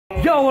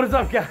Yo, what is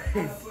up, guys?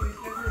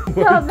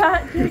 Yo,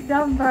 that you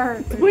dumb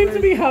bird. Explain to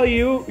me how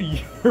your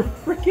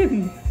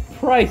freaking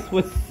price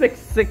was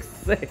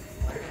 $666.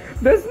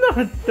 That's not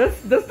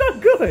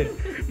good.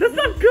 That's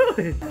not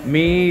good.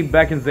 Me,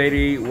 Beck, and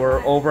Zadie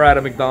were over at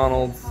a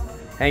McDonald's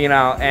hanging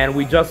out, and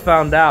we just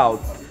found out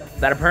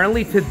that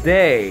apparently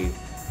today,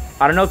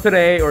 I don't know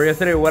today or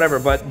yesterday or whatever,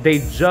 but they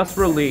just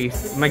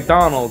released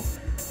McDonald's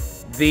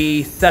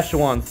the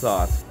Szechuan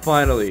sauce.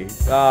 Finally.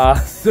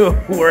 So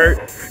we're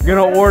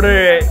gonna order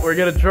it. We're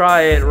gonna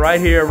try it right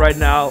here, right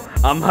now.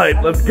 I'm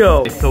hyped. Let's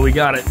go. So we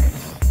got it.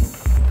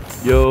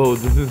 Yo,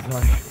 this is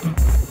like.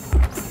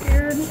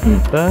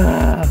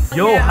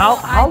 Yo, Yeah,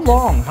 how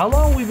long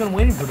have we been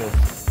waiting for this?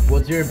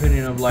 What's your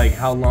opinion of like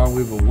how long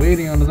we've been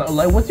waiting on this?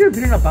 Like, what's your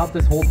opinion about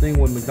this whole thing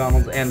with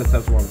McDonald's and the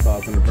Szechuan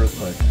sauce in the first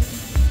place?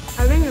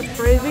 I think it's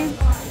crazy.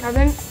 I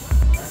think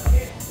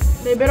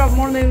they bit off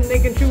more than they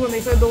can chew when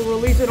they said they'll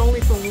release it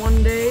only for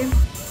one day.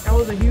 That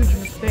was a huge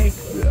mistake.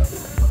 Yeah.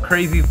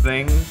 Crazy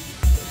thing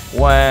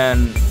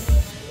when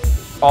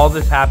all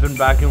this happened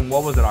back in,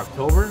 what was it,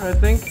 October, I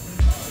think?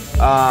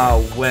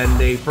 When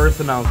they first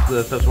announced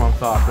the Szechuan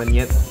sauce, and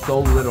yet so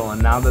little,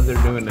 and now that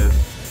they're doing this,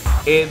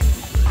 it,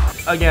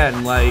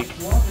 again, like,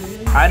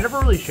 I never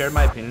really shared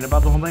my opinion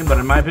about the whole thing, but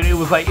in my opinion, it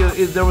was like,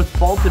 there was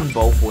fault in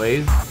both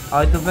ways,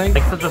 I like to think.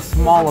 Like, such a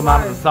small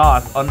amount of the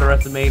sauce,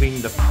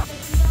 underestimating the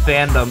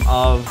fandom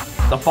of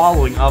the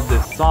following of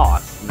this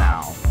sauce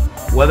now,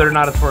 whether or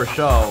not it's for a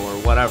show or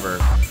whatever.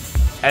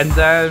 And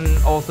then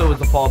also it's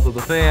the fault of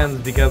the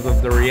fans because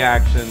of the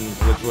reactions,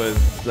 which was,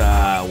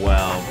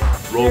 well,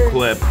 roll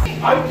clip.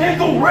 I'm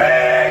Kendall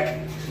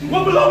Rick!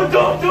 My beloved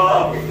Dum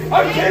Dum!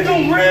 I'm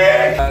Kendall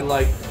Rick!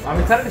 Like,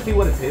 I'm excited to see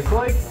what it tastes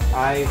like.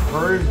 I've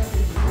heard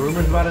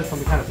rumors about it,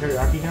 some kind of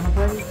teriyaki kind of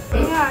thing.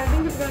 Yeah, I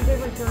think it's gonna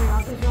taste like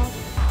teriyaki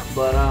sauce.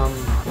 But,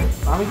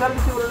 I'm excited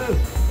to see what it is.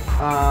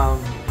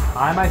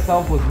 I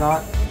myself was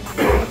not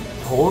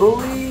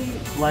totally,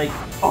 like,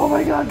 oh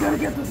my god, gotta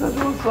get the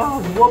Szechuan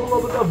sauce,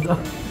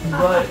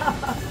 but,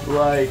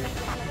 like,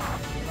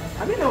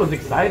 I mean, it was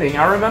exciting.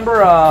 I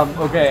remember,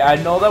 okay, I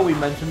know that we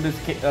mentioned this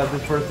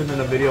person in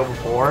a video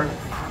before,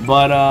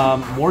 but,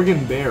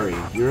 Morgan Berry,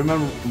 you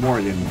remember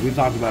Morgan? We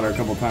talked about her a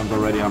couple times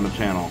already on the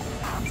channel.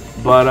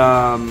 But,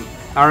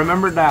 I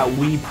remember that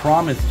we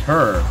promised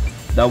her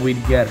that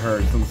we'd get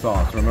her some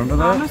sauce. Remember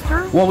that? Promised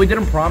her? Well, we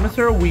didn't promise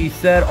her. We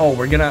said, oh,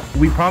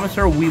 we promised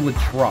her we would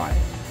try.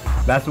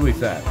 That's what we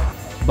said.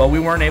 But we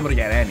weren't able to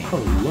get any. Oh,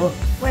 look.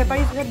 Wait, I thought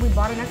you said we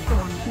bought an extra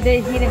one.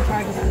 He didn't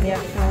charge us for the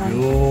extra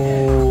one.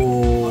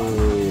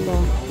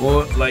 Yo.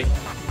 Well, like,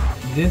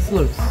 this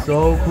looks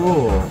so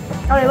cool.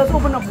 Alright, let's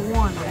open up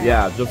one.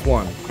 Yeah, just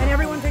one. And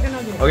everyone take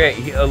another. Okay,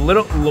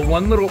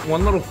 one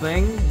little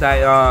thing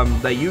that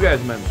that you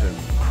guys mentioned,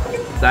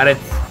 that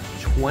it's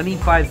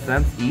 25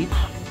 cents each.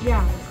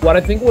 Yeah. What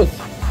I think was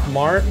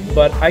smart,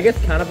 but I guess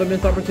kind of a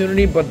missed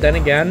opportunity. But then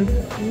again,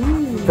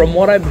 from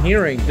what I'm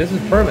hearing, this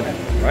is permanent,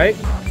 right?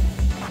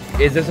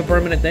 Is this a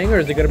permanent thing, or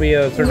is it going to be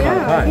a certain amount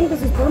of time? I think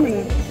this is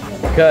permanent.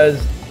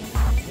 Because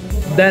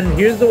then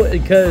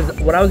because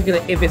what I was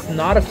gonna, if it's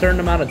not a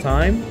certain amount of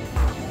time,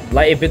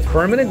 like if it's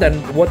permanent,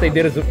 then what they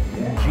did is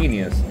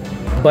genius.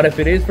 But if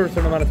it is for a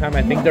certain amount of time,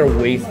 I think they're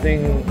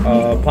wasting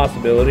a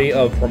possibility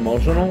of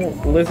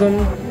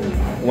promotionalism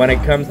when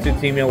it comes to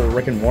teaming up with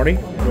Rick and Morty.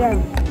 Yeah.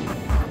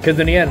 Because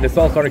in the end, this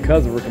all started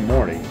because of Rick and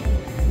Morty.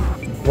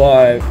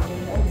 But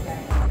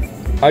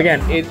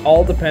again, it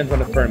all depends on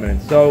if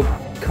permanent. So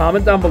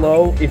comment down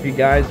below if you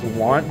guys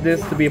want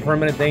this to be a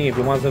permanent thing, if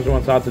you want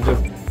Szechuan sauce to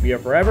just be here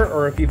forever,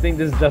 or if you think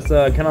this is just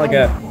a kind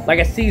of like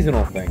a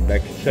seasonal thing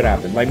that should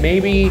happen. Like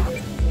maybe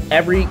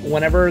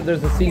whenever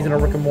there's a season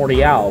of Rick and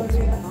Morty out,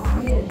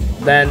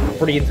 then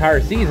for the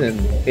entire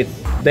season it's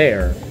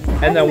there,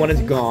 and then when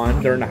it's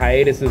gone during the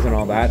hiatuses and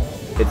all that,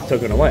 it's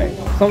taken away.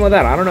 Something like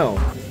that. I don't know.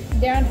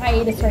 They're on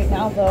hiatus right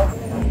now, though.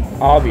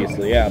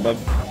 Obviously, yeah, but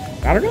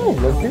I don't know.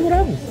 Let's see what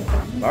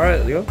happens. All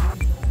right, let's go.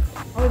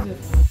 How is it?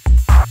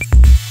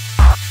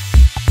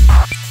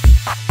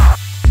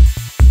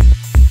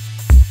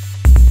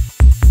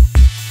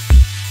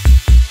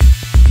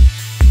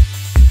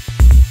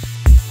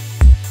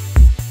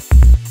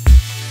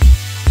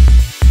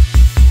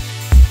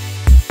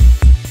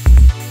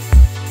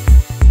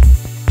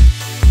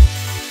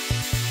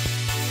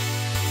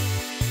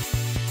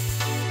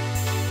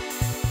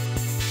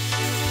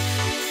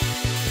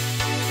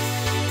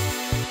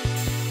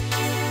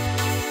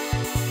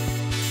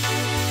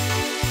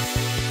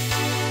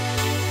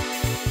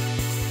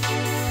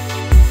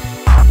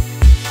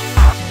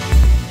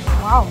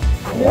 Wow.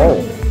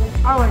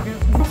 Oh. I like it.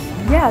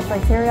 Yeah, it's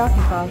like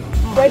teriyaki sauce.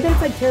 Right there,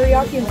 it's like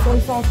teriyaki and soy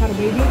sauce had a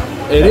baby.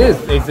 It is.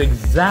 It's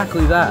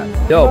exactly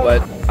that. Yo,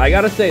 but I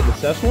gotta say, the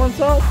Szechuan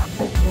sauce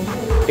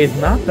is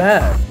not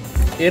bad.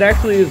 It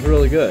actually is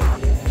really good.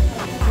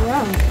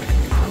 Yeah.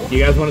 You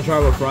guys want to try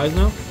with fries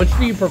now? Which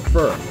do you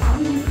prefer?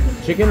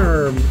 Chicken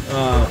or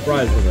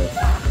fries with it?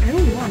 I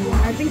don't know.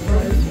 I think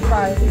fries.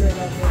 Fries.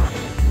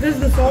 This is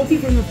the salty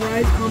from the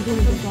fries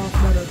complement the sauce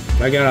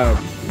better. I gotta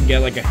get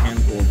like a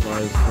handful of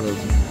fries for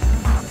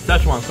this.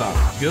 Szechuan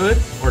sauce, good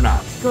or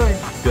not? Good.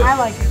 Good. I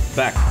like it.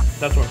 Beck,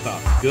 Szechuan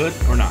sauce, good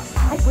or not?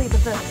 I plead the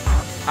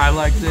fifth. I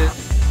liked it.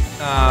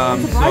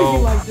 I'm surprised you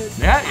liked it.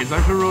 Yeah, it's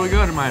actually really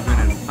good in my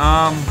opinion.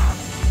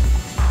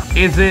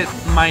 Is it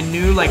my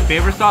new like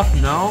favorite sauce?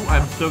 No,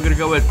 I'm still gonna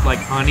go with like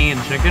honey and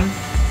chicken.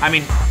 I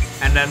mean,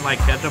 and then like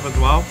ketchup as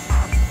well.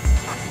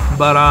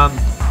 But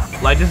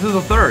like this is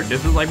a third.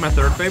 This is like my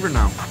third favorite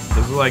now.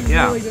 This is like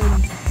yeah, Really good.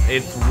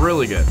 it's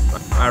really good.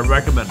 I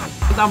recommend it.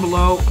 Put down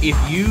below if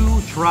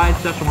you tried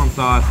Szechuan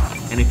sauce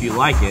and if you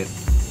like it,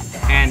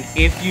 and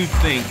if you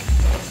think,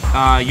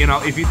 you know,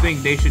 if you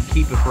think they should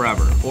keep it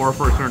forever or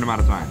for a certain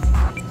amount of time.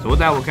 So with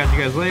that, we'll catch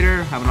you guys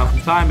later. Have an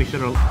awesome time. Be sure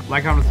to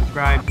like, comment,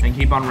 subscribe, and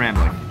keep on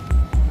rambling.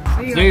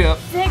 See ya.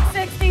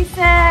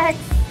 666.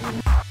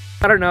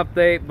 Not an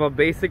update, but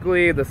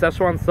basically the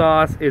Szechuan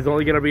sauce is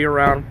only going to be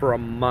around for a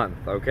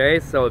month, okay?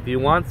 So if you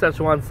want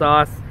Szechuan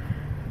sauce,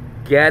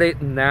 get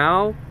it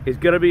now. It's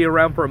going to be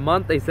around for a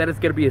month. They said it's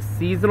going to be a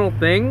seasonal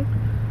thing,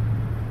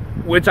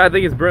 which I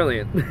think is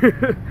brilliant.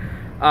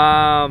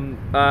 Try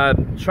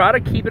to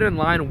keep it in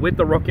line with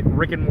the Rick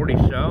and Morty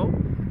show,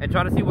 and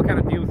try to see what kind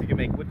of deals you can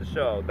make with the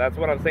show. That's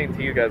what I'm saying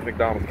to you guys,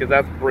 McDonald's, because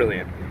that's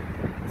brilliant.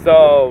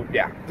 So,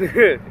 yeah,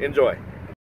 enjoy.